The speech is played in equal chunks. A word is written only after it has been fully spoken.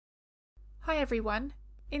Hi everyone,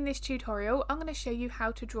 in this tutorial I'm going to show you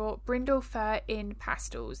how to draw brindle fur in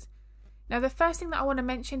pastels. Now the first thing that I want to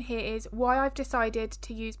mention here is why I've decided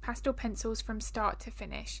to use pastel pencils from start to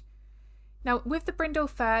finish. Now with the brindle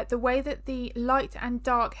fur, the way that the light and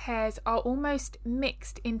dark hairs are almost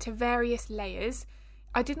mixed into various layers,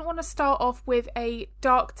 I didn't want to start off with a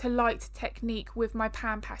dark to light technique with my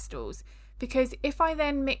pan pastels, because if I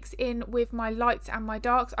then mix in with my lights and my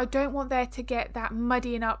darks, I don't want there to get that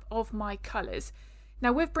muddying up of my colours.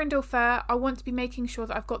 Now with brindle fur, I want to be making sure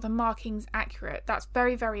that I've got the markings accurate. That's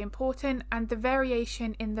very, very important, and the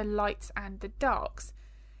variation in the lights and the darks.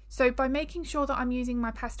 So by making sure that I'm using my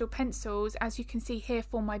pastel pencils, as you can see here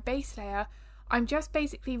for my base layer, I'm just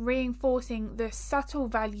basically reinforcing the subtle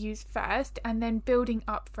values first and then building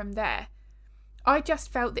up from there. I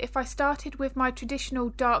just felt that if I started with my traditional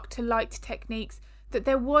dark to light techniques, that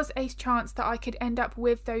there was a chance that I could end up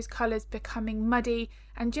with those colours becoming muddy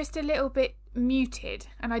and just a little bit muted,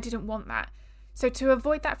 and I didn't want that. So to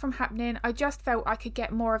avoid that from happening, I just felt I could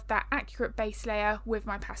get more of that accurate base layer with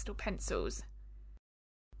my pastel pencils.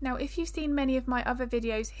 Now if you've seen many of my other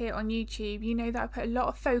videos here on YouTube, you know that I put a lot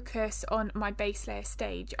of focus on my base layer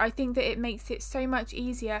stage. I think that it makes it so much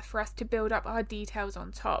easier for us to build up our details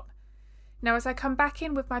on top. Now as I come back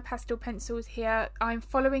in with my pastel pencils here, I'm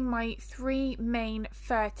following my three main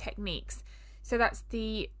fur techniques. So that's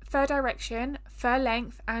the fur direction, fur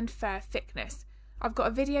length and fur thickness. I've got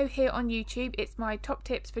a video here on YouTube. It's my top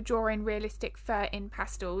tips for drawing realistic fur in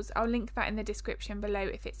pastels. I'll link that in the description below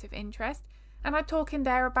if it's of interest. And I talk in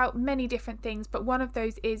there about many different things, but one of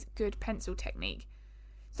those is good pencil technique.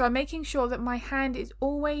 So I'm making sure that my hand is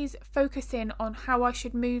always focusing on how I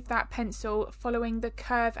should move that pencil following the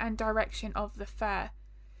curve and direction of the fur.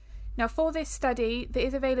 Now for this study that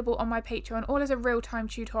is available on my Patreon, all as a real-time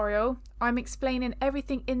tutorial, I'm explaining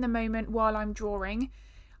everything in the moment while I'm drawing.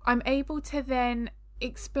 I'm able to then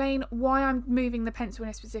explain why I'm moving the pencil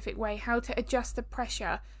in a specific way, how to adjust the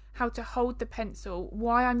pressure, how to hold the pencil,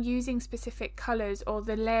 why I'm using specific colours or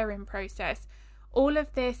the layering process. All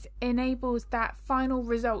of this enables that final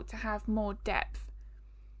result to have more depth.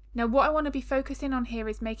 Now what I want to be focusing on here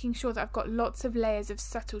is making sure that I've got lots of layers of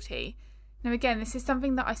subtlety. Now again, this is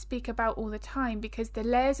something that I speak about all the time because the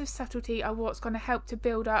layers of subtlety are what's going to help to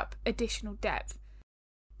build up additional depth.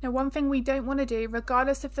 Now one thing we don't want to do,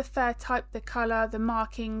 regardless of the fur type, the colour, the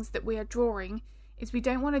markings that we are drawing, is we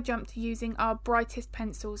don't want to jump to using our brightest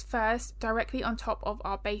pencils first directly on top of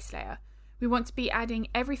our base layer. We want to be adding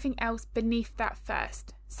everything else beneath that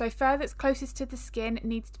first. So fur that's closest to the skin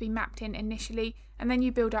needs to be mapped in initially, and then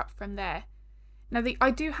you build up from there. Now I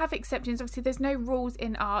do have exceptions. Obviously there's no rules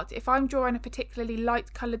in art. If I'm drawing a particularly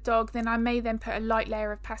light coloured dog, then I may then put a light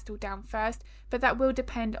layer of pastel down first, but that will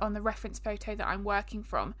depend on the reference photo that I'm working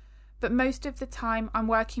from. But most of the time I'm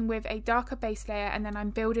working with a darker base layer and then I'm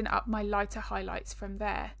building up my lighter highlights from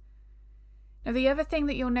there. Now the other thing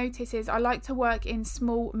that you'll notice is I like to work in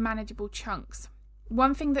small manageable chunks.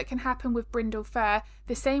 One thing that can happen with brindle fur,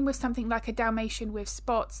 the same with something like a Dalmatian with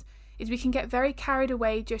spots, is we can get very carried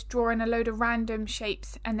away just drawing a load of random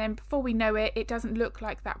shapes, and then before we know it, it doesn't look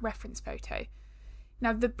like that reference photo.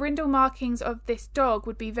 Now the brindle markings of this dog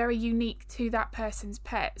would be very unique to that person's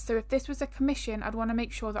pet, so if this was a commission, I'd want to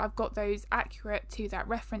make sure that I've got those accurate to that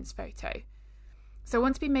reference photo. So I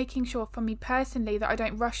want to be making sure for me personally that I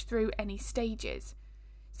don't rush through any stages.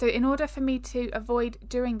 So in order for me to avoid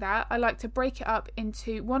doing that, I like to break it up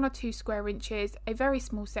into 1 or 2 square inches, a very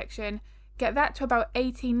small section, get that to about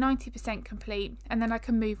 80–90% complete, and then I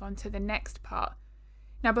can move on to the next part.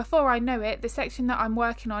 Now before I know it, the section that I'm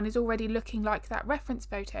working on is already looking like that reference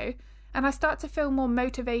photo, and I start to feel more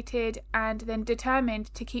motivated and then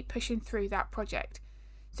determined to keep pushing through that project.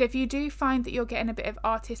 So if you do find that you're getting a bit of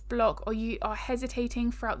artist block or you are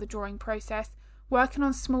hesitating throughout the drawing process, working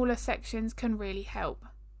on smaller sections can really help.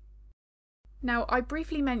 Now I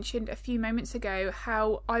briefly mentioned a few moments ago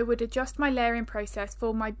how I would adjust my layering process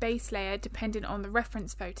for my base layer depending on the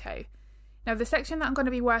reference photo. Now the section that I'm going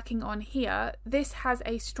to be working on here, this has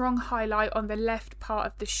a strong highlight on the left part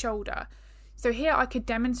of the shoulder. So here I could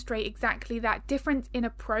demonstrate exactly that difference in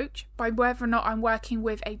approach by whether or not I'm working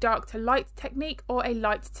with a dark to light technique or a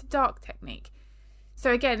light to dark technique.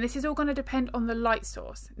 So again, this is all going to depend on the light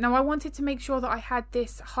source. Now I wanted to make sure that I had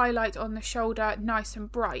this highlight on the shoulder nice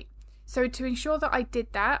and bright. So to ensure that I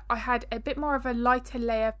did that, I had a bit more of a lighter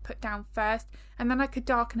layer put down first, and then I could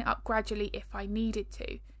darken it up gradually if I needed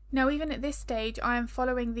to. Now even at this stage I am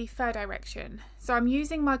following the fur direction, so I'm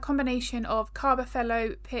using my combination of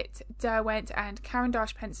Carbothello, Pitt, Derwent and Caran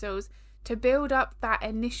pencils to build up that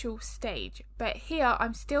initial stage. But here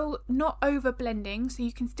I'm still not over blending, so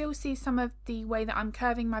you can still see some of the way that I'm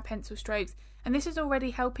curving my pencil strokes, and this is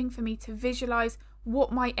already helping for me to visualize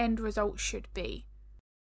what my end result should be.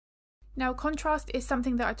 Now, contrast is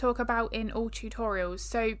something that I talk about in all tutorials,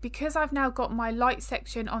 so because I've now got my light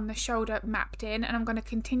section on the shoulder mapped in, and I'm going to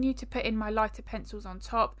continue to put in my lighter pencils on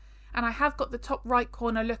top, and I have got the top right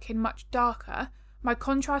corner looking much darker, my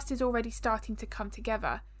contrast is already starting to come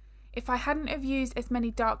together. If I hadn't have used as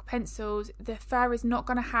many dark pencils, the fur is not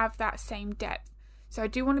going to have that same depth. So I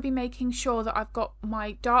do want to be making sure that I've got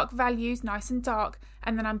my dark values nice and dark,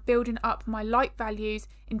 and then I'm building up my light values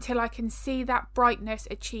until I can see that brightness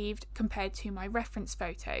achieved compared to my reference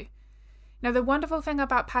photo. Now, the wonderful thing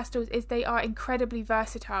about pastels is they are incredibly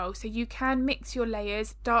versatile, so you can mix your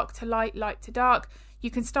layers, dark to light, light to dark. You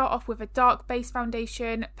can start off with a dark base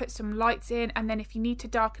foundation, put some lights in, and then if you need to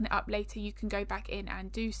darken it up later, you can go back in and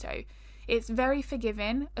do so. It's very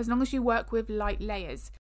forgiving as long as you work with light layers.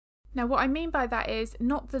 Now, what I mean by that is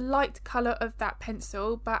not the light colour of that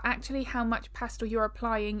pencil, but actually how much pastel you're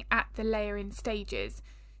applying at the layering stages.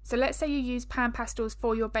 So let's say you use pan pastels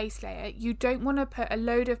for your base layer. You don't want to put a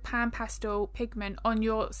load of pan pastel pigment on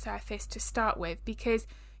your surface to start with, because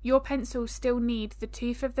your pencils still need the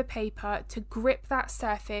tooth of the paper to grip that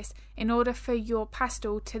surface in order for your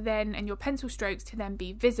pastel to then, and your pencil strokes to then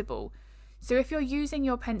be visible. So if you're using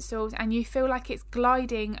your pencils and you feel like it's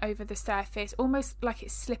gliding over the surface, almost like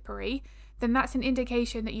it's slippery, then that's an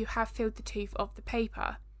indication that you have filled the tooth of the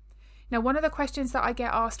paper. Now, one of the questions that I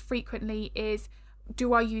get asked frequently is,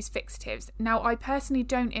 do I use fixatives? Now, I personally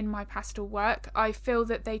don't in my pastel work. I feel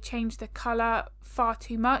that they change the colour far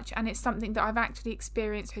too much, and it's something that I've actually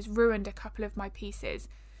experienced has ruined a couple of my pieces.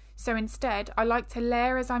 So instead, I like to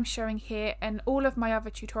layer as I'm showing here and all of my other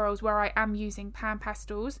tutorials where I am using pan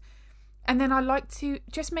pastels. And then I like to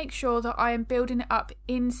just make sure that I am building it up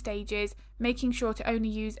in stages, making sure to only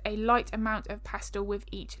use a light amount of pastel with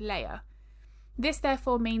each layer. This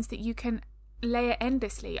therefore means that you can layer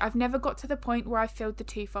endlessly. I've never got to the point where I filled the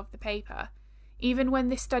tooth of the paper. Even when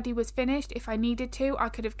this study was finished, if I needed to, I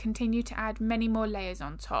could have continued to add many more layers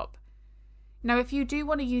on top. Now, if you do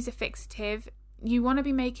want to use a fixative, you want to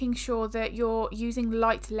be making sure that you're using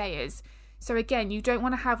light layers. So again, you don't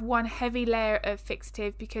want to have one heavy layer of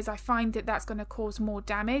fixative, because I find that that's going to cause more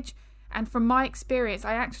damage. And from my experience,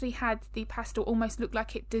 I actually had the pastel almost look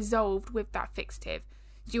like it dissolved with that fixative.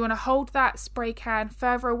 So you want to hold that spray can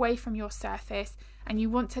further away from your surface, and you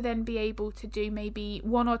want to then be able to do maybe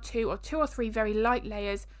one or two or three very light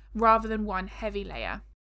layers rather than one heavy layer.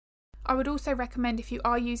 I would also recommend, if you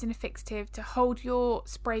are using a fixative, to hold your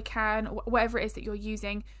spray can or whatever it is that you're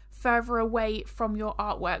using further away from your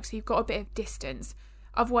artwork, so you've got a bit of distance.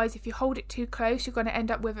 Otherwise, if you hold it too close, you're going to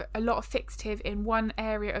end up with a lot of fixative in one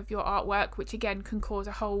area of your artwork, which again can cause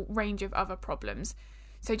a whole range of other problems.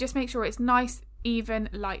 So just make sure it's nice, even,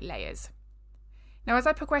 light layers. Now, as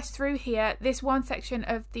I progress through here, this one section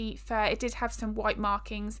of the fur, it did have some white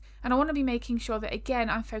markings, and I want to be making sure that again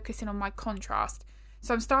I'm focusing on my contrast.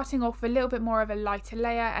 So I'm starting off with a little bit more of a lighter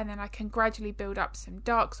layer, and then I can gradually build up some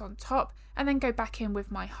darks on top and then go back in with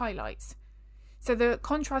my highlights. So the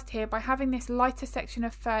contrast here, by having this lighter section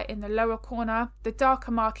of fur in the lower corner, the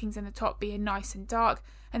darker markings in the top being nice and dark,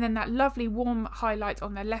 and then that lovely warm highlight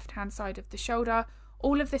on the left hand side of the shoulder,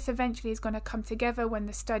 all of this eventually is going to come together when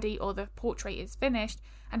the study or the portrait is finished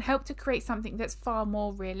and help to create something that's far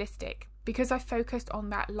more realistic, because I focused on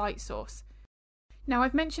that light source. Now,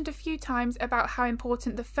 I've mentioned a few times about how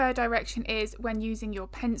important the fur direction is when using your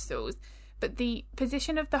pencils, but the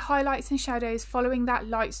position of the highlights and shadows following that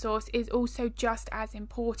light source is also just as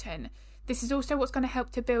important. This is also what's going to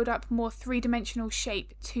help to build up more three-dimensional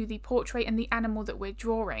shape to the portrait and the animal that we're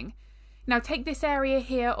drawing. Now, take this area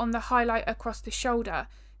here on the highlight across the shoulder.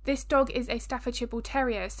 This dog is a Staffordshire Bull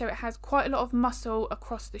Terrier, so it has quite a lot of muscle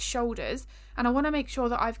across the shoulders, and I want to make sure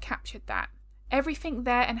that I've captured that. Everything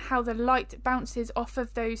there and how the light bounces off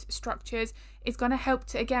of those structures is going to help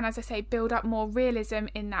to, again, as I say, build up more realism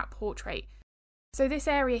in that portrait. So this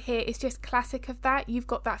area here is just classic of that. You've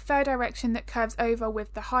got that fur direction that curves over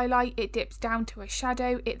with the highlight, it dips down to a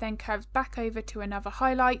shadow, it then curves back over to another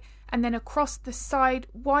highlight, and then across the side,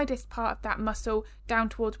 widest part of that muscle down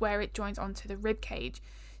towards where it joins onto the rib cage.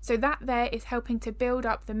 So that there is helping to build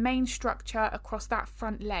up the main structure across that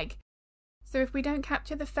front leg. So if we don't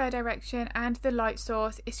capture the fur direction and the light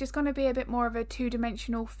source, it's just going to be a bit more of a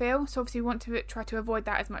two-dimensional feel, so obviously we want to try to avoid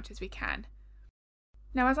that as much as we can.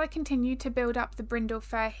 Now, as I continue to build up the brindle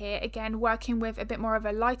fur here, again working with a bit more of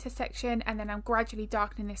a lighter section, and then I'm gradually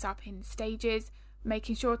darkening this up in stages,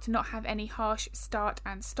 making sure to not have any harsh start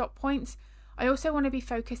and stop points, I also want to be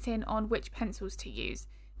focusing on which pencils to use.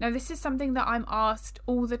 Now this is something that I'm asked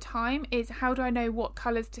all the time, is how do I know what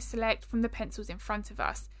colours to select from the pencils in front of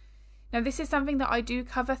us? Now this is something that I do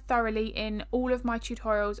cover thoroughly in all of my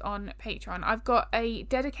tutorials on Patreon. I've got a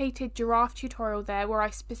dedicated giraffe tutorial there where I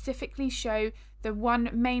specifically show the one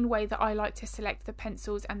main way that I like to select the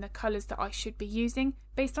pencils and the colours that I should be using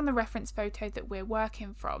based on the reference photo that we're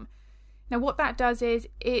working from. Now what that does is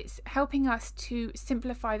it's helping us to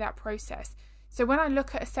simplify that process. So when I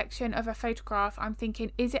look at a section of a photograph, I'm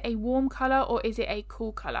thinking, is it a warm colour or is it a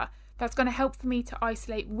cool colour? That's going to help for me to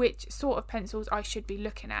isolate which sort of pencils I should be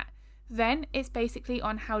looking at. Then it's basically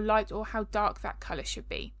on how light or how dark that colour should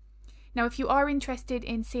be. Now if you are interested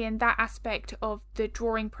in seeing that aspect of the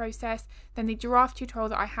drawing process, then the giraffe tutorial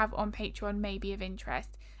that I have on Patreon may be of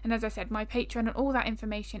interest. And as I said, my Patreon and all that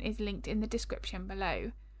information is linked in the description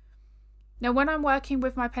below. Now when I'm working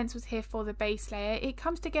with my pencils here for the base layer, it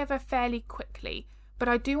comes together fairly quickly, but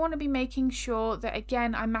I do want to be making sure that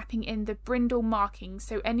again I'm mapping in the brindle markings,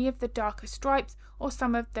 so any of the darker stripes or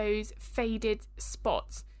some of those faded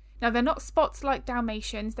spots. Now they're not spots like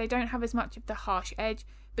Dalmatians, they don't have as much of the harsh edge,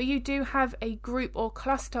 but you do have a group or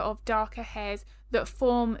cluster of darker hairs that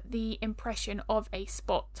form the impression of a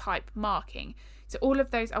spot type marking. So all of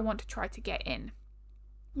those I want to try to get in.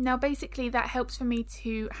 Now basically that helps for me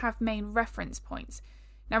to have main reference points.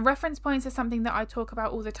 Now reference points are something that I talk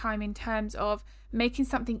about all the time in terms of making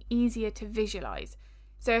something easier to visualize.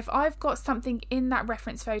 So if I've got something in that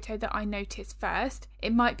reference photo that I notice first,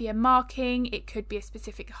 it might be a marking, it could be a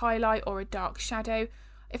specific highlight or a dark shadow.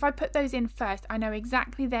 If I put those in first, I know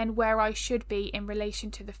exactly then where I should be in relation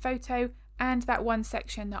to the photo and that one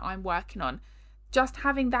section that I'm working on. Just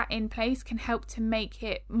having that in place can help to make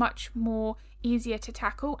it much more easier to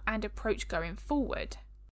tackle and approach going forward.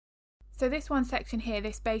 So this one section here,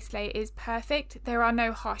 this base layer, is perfect. There are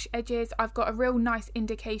no harsh edges. I've got a real nice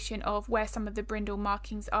indication of where some of the brindle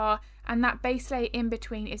markings are, and that base layer in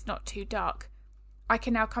between is not too dark. I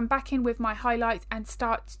can now come back in with my highlights and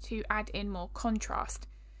start to add in more contrast.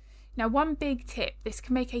 Now one big tip, this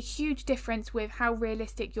can make a huge difference with how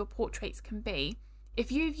realistic your portraits can be.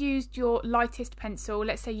 If you've used your lightest pencil,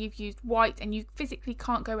 let's say you've used white and you physically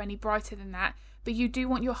can't go any brighter than that, but you do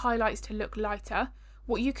want your highlights to look lighter,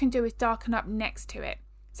 what you can do is darken up next to it.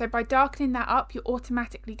 So by darkening that up, you're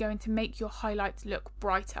automatically going to make your highlights look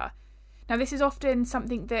brighter. Now this is often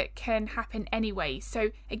something that can happen anyway,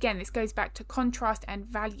 so again this goes back to contrast and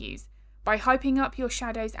values. By hyping up your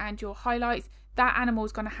shadows and your highlights, that animal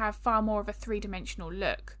is going to have far more of a three-dimensional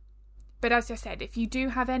look. But as I said, if you do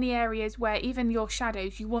have any areas where even your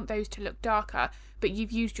shadows, you want those to look darker, but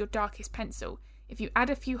you've used your darkest pencil, if you add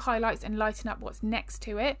a few highlights and lighten up what's next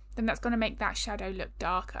to it, then that's going to make that shadow look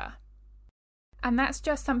darker. And that's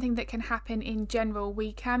just something that can happen in general.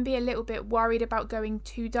 We can be a little bit worried about going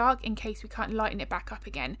too dark in case we can't lighten it back up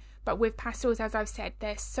again. But with pastels, as I've said,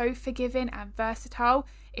 they're so forgiving and versatile.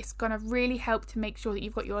 It's going to really help to make sure that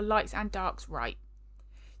you've got your lights and darks right.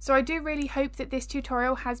 So I do really hope that this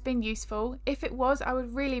tutorial has been useful. If it was, I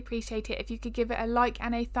would really appreciate it if you could give it a like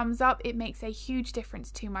and a thumbs up. It makes a huge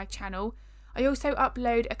difference to my channel. I also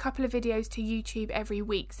upload a couple of videos to YouTube every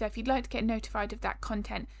week, so if you'd like to get notified of that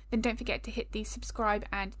content, then don't forget to hit the subscribe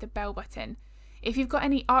and the bell button. If you've got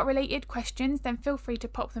any art related questions, then feel free to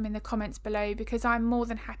pop them in the comments below, because I'm more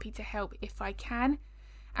than happy to help if I can.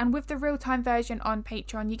 And with the real-time version on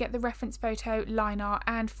Patreon, you get the reference photo, line art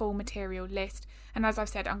and full material list. And as I've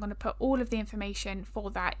said, I'm going to put all of the information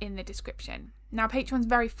for that in the description. Now Patreon's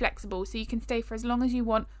very flexible, so you can stay for as long as you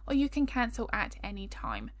want, or you can cancel at any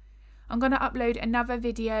time. I'm going to upload another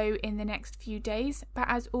video in the next few days, but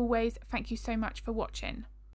as always, thank you so much for watching.